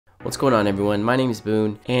What's going on, everyone? My name is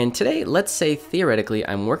Boone, and today, let's say theoretically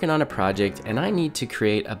I'm working on a project and I need to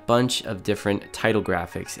create a bunch of different title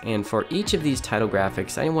graphics, and for each of these title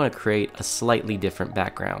graphics I want to create a slightly different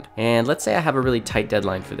background. And let's say I have a really tight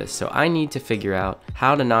deadline for this, so I need to figure out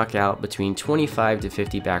how to knock out between 25 to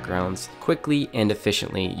 50 backgrounds quickly and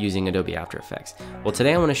efficiently using Adobe After Effects. Well,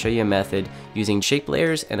 today I want to show you a method using shape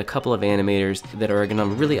layers and a couple of animators that are going to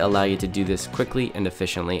really allow you to do this quickly and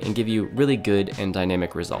efficiently and give you really good and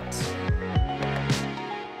dynamic results.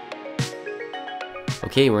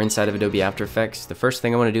 Okay, we're inside of Adobe After Effects. The first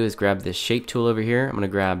thing I want to do is grab this shape tool over here. I'm going to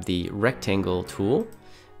grab the rectangle tool,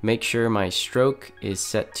 make sure my stroke is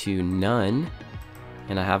set to none,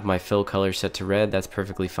 and I have my fill color set to red. That's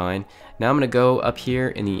perfectly fine. Now I'm going to go up here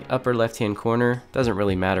in the upper left hand corner. Doesn't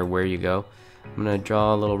really matter where you go. I'm going to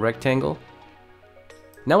draw a little rectangle.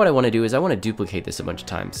 Now what I want to do is I want to duplicate this a bunch of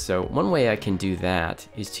times. So one way I can do that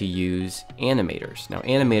is to use animators. Now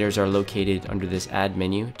animators are located under this add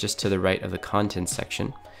menu just to the right of the content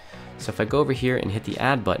section. So if I go over here and hit the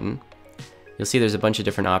add button, you'll see there's a bunch of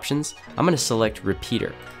different options. I'm going to select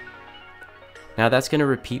repeater. Now that's going to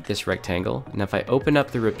repeat this rectangle, and if I open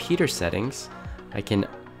up the repeater settings, I can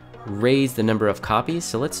raise the number of copies.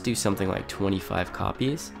 So let's do something like 25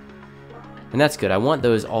 copies. And that's good. I want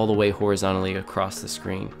those all the way horizontally across the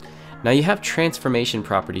screen. Now you have transformation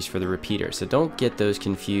properties for the repeater, so don't get those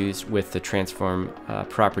confused with the transform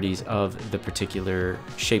properties of the particular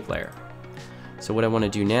shape layer. So what I want to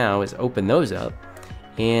do now is open those up,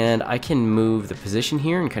 and I can move the position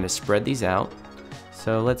here and kind of spread these out.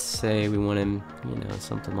 So let's say we want them,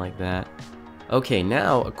 something like that. Okay,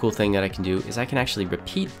 now a cool thing that I can do is I can actually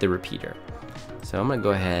repeat the repeater. So I'm going to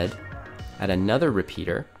go ahead, add another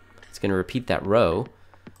repeater. It's going to repeat that row.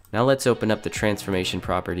 Now let's open up the transformation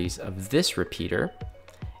properties of this repeater,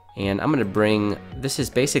 and I'm going to bring, this is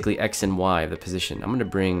basically X and Y of the position. I'm going to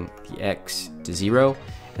bring the X to 0,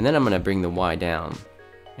 and then I'm going to bring the Y down.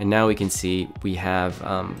 And now we can see we have,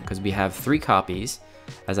 because we have 3 copies,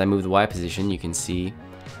 as I move the Y position, you can see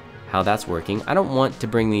how that's working. I don't want to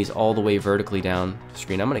bring these all the way vertically down the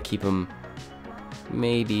screen. I'm going to keep them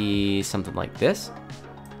maybe something like this.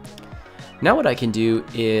 Now what I can do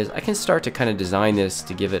is I can start to kind of design this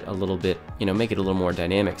to give it a little bit, make it a little more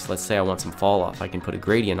dynamic. So let's say I want some fall off. I can put a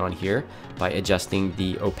gradient on here by adjusting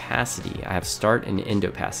the opacity. I have start and end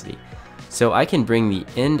opacity. So I can bring the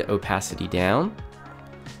end opacity down.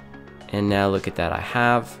 And now look at that. I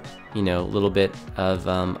have, a little bit of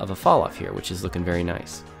a fall off here, which is looking very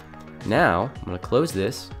nice. Now I'm going to close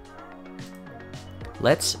this.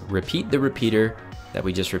 Let's repeat the repeater that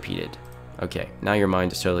we just repeated. Okay, now your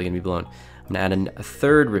mind is totally going to be blown. I'm going to add a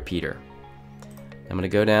third repeater. I'm going to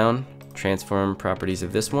go down, transform properties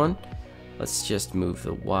of this one. Let's just move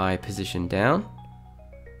the Y position down.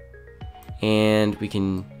 And we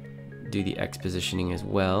can do the X positioning as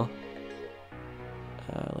well.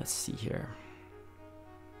 Let's see here.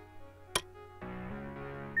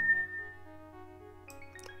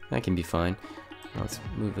 That can be fine. Let's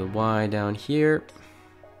move the Y down here.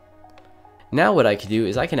 Now what I can do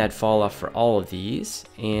is I can add fall off for all of these,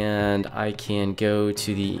 and I can go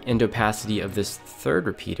to the end opacity of this third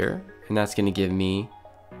repeater, and that's going to give me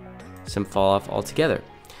some fall off altogether.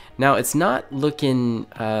 Now it's not looking,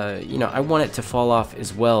 I want it to fall off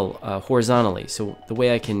as well horizontally. So the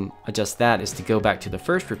way I can adjust that is to go back to the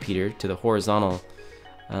first repeater, to the horizontal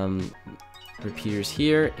repeaters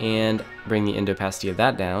here, and bring the end opacity of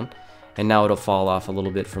that down, and now it'll fall off a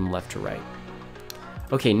little bit from left to right.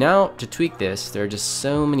 Okay, now to tweak this, there are just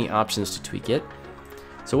so many options to tweak it.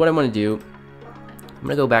 So what I want to do, I'm going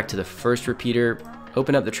to go back to the first repeater,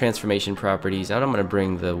 open up the transformation properties, and I'm going to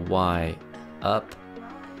bring the Y up.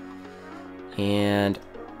 And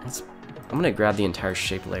I'm going to grab the entire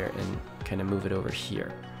shape layer and kind of move it over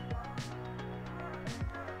here.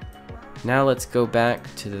 Now let's go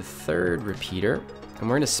back to the third repeater, and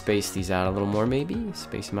we're going to space these out a little more, maybe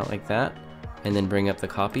space them out like that. And then bring up the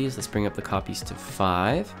copies. Let's bring up the copies to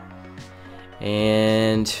 5.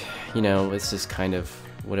 And, it's just kind of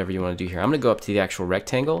whatever you want to do here. I'm going to go up to the actual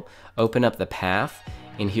rectangle, open up the path,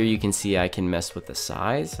 and here you can see I can mess with the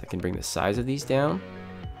size. I can bring the size of these down,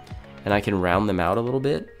 and I can round them out a little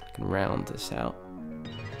bit. I can round this out,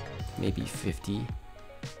 maybe 50.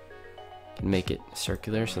 I can make it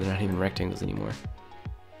circular so they're not even rectangles anymore.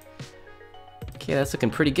 Okay, that's looking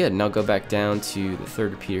pretty good. And I'll go back down to the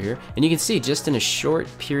third repeater here. And you can see just in a short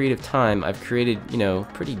period of time, I've created,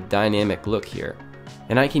 pretty dynamic look here.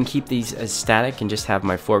 And I can keep these as static and just have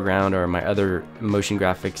my foreground or my other motion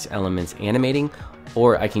graphics elements animating,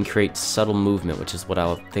 or I can create subtle movement, which is what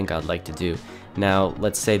I think I'd like to do. Now,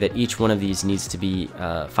 let's say that each one of these needs to be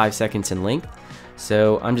 5 seconds in length.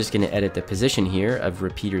 So I'm just going to edit the position here of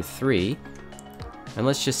repeater 3, and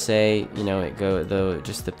let's just say, you know,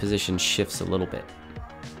 just the position shifts a little bit.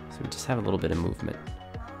 So we just have a little bit of movement,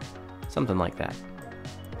 something like that.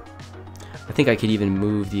 I think I could even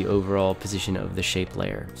move the overall position of the shape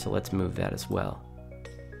layer. So let's move that as well,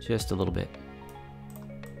 just a little bit.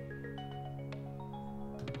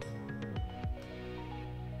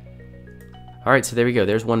 Alright, so there we go,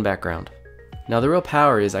 there's one background. Now the real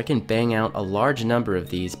power is I can bang out a large number of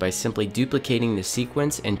these by simply duplicating the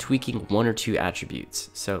sequence and tweaking 1 or 2 attributes.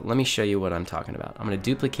 So let me show you what I'm talking about. I'm going to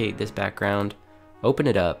duplicate this background, open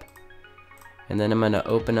it up, and then I'm going to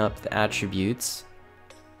open up the attributes.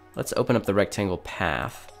 Let's open up the rectangle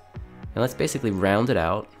path, and let's basically round it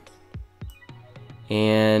out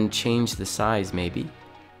and change the size maybe,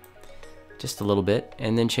 just a little bit,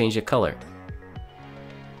 and then change the color.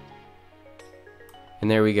 And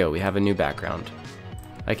there we go, we have a new background.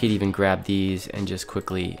 I could even grab these and just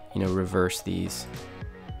quickly, you know, reverse these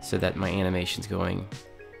so that my animation's going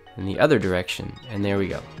in the other direction, and there we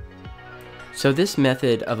go. So this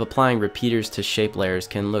method of applying repeaters to shape layers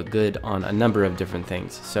can look good on a number of different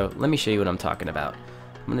things. So let me show you what I'm talking about.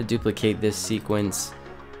 I'm going to duplicate this sequence,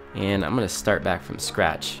 and I'm going to start back from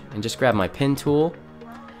scratch and just grab my pen tool,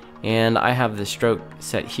 and I have the stroke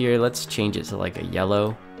set here. Let's change it to like a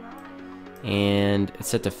yellow, and it's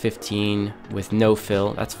set to 15 with no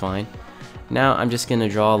fill. That's fine. Now I'm just going to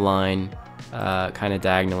draw a line kind of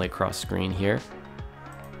diagonally across screen here.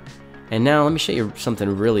 And now let me show you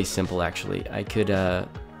something really simple actually. I can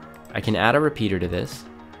add a repeater to this,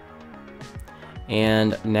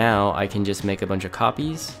 and now I can just make a bunch of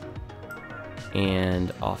copies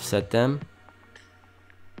and offset them.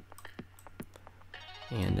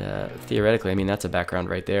 And theoretically, I mean, that's a background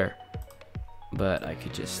right there, but I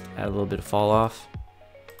could just add a little bit of fall off,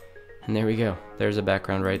 and there we go. There's a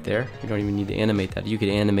background right there. You don't even need to animate that. You could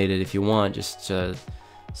animate it if you want, just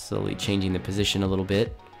slowly changing the position a little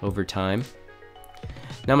bit over time.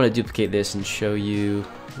 Now I'm going to duplicate this and show you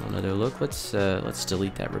another look. Let's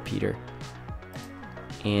delete that repeater,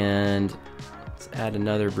 and let's add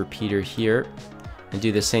another repeater here and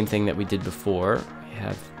do the same thing that we did before. We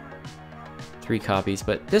have 3 copies,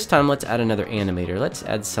 but this time let's add another animator. Let's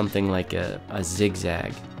add something like a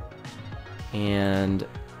zigzag, and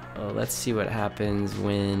let's see what happens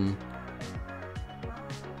when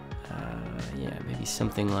yeah, maybe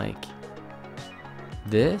something like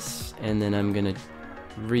this, and then I'm gonna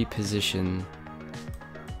reposition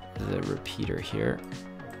the repeater here.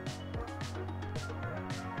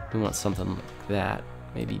 We want something like that.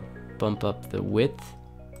 Maybe bump up the width.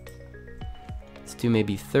 Let's do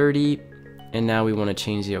maybe 30, and now we want to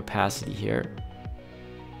change the opacity here.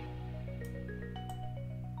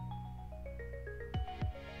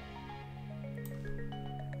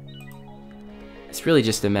 It's really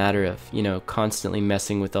just a matter of, you know, constantly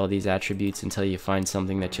messing with all these attributes until you find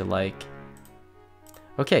something that you like.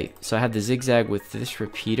 Okay, so I have the zigzag with this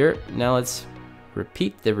repeater. Now let's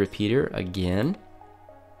repeat the repeater again,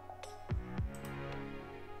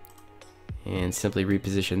 and simply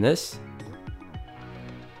reposition this.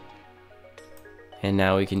 And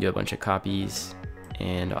now we can do a bunch of copies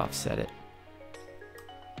and offset it.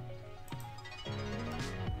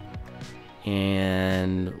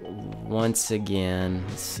 And once again,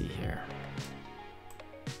 let's see here,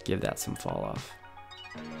 give that some fall off.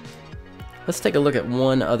 Let's take a look at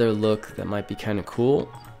one other look that might be kind of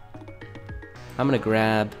cool. I'm gonna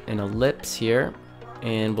grab an ellipse here,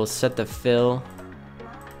 and we'll set the fill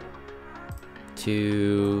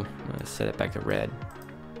to, let's set it back to red.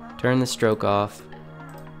 Turn the stroke off.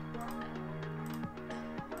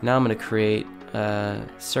 Now I'm gonna create a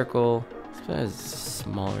circle, a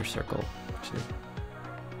smaller circle actually.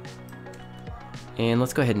 And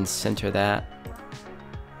let's go ahead and center that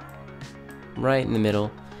right in the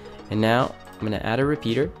middle. And now I'm going to add a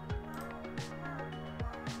repeater,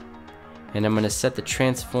 and I'm going to set the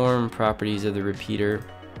transform properties of the repeater.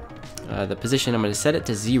 The position, I'm going to set it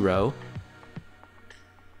to 0,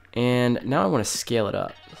 and now I want to scale it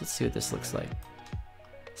up. Let's see what this looks like.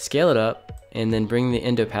 Scale it up, and then bring the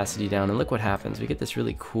end opacity down, and look what happens. We get this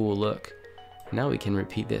really cool look. Now we can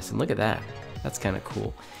repeat this, and look at that. That's kind of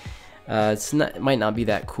cool. It might not be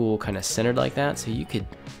that cool kind of centered like that, so you could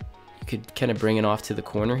kind of bring it off to the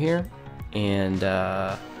corner here, and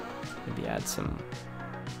maybe add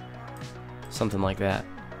something like that.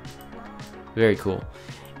 Very cool.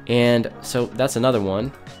 And so that's another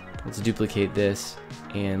one. Let's duplicate this,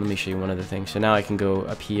 and let me show you one other thing. So now I can go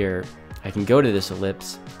up here, I can go to this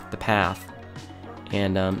ellipse, the path,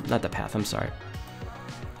 and not the path, I'm sorry.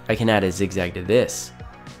 I can add a zigzag to this,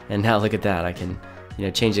 and now look at that. I can, you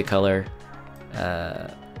know, change the color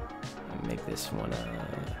Make this one,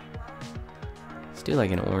 let's do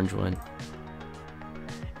like an orange one.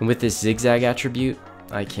 And with this zigzag attribute,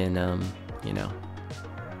 I can, you know,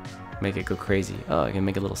 make it go crazy. Oh, I can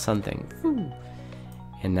make a little sun thing. Woo.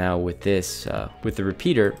 And now with this, with the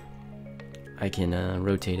repeater, I can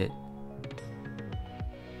rotate it.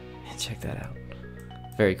 And check that out.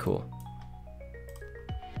 Very cool.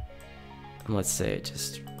 And let's say it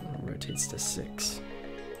just rotates to 6.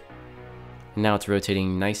 And now it's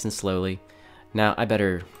rotating nice and slowly. Now I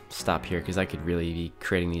better stop here because I could really be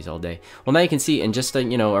creating these all day. Well, now you can see in just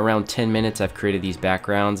you know, around 10 minutes I've created these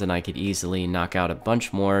backgrounds, and I could easily knock out a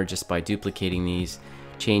bunch more just by duplicating these,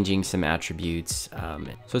 changing some attributes.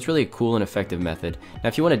 So it's really a cool and effective method. Now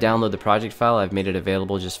if you want to download the project file, I've made it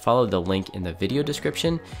available. Just follow the link in the video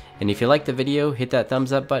description. And if you like the video, hit that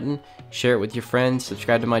thumbs up button, share it with your friends,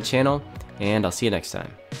 subscribe to my channel, and I'll see you next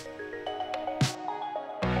time.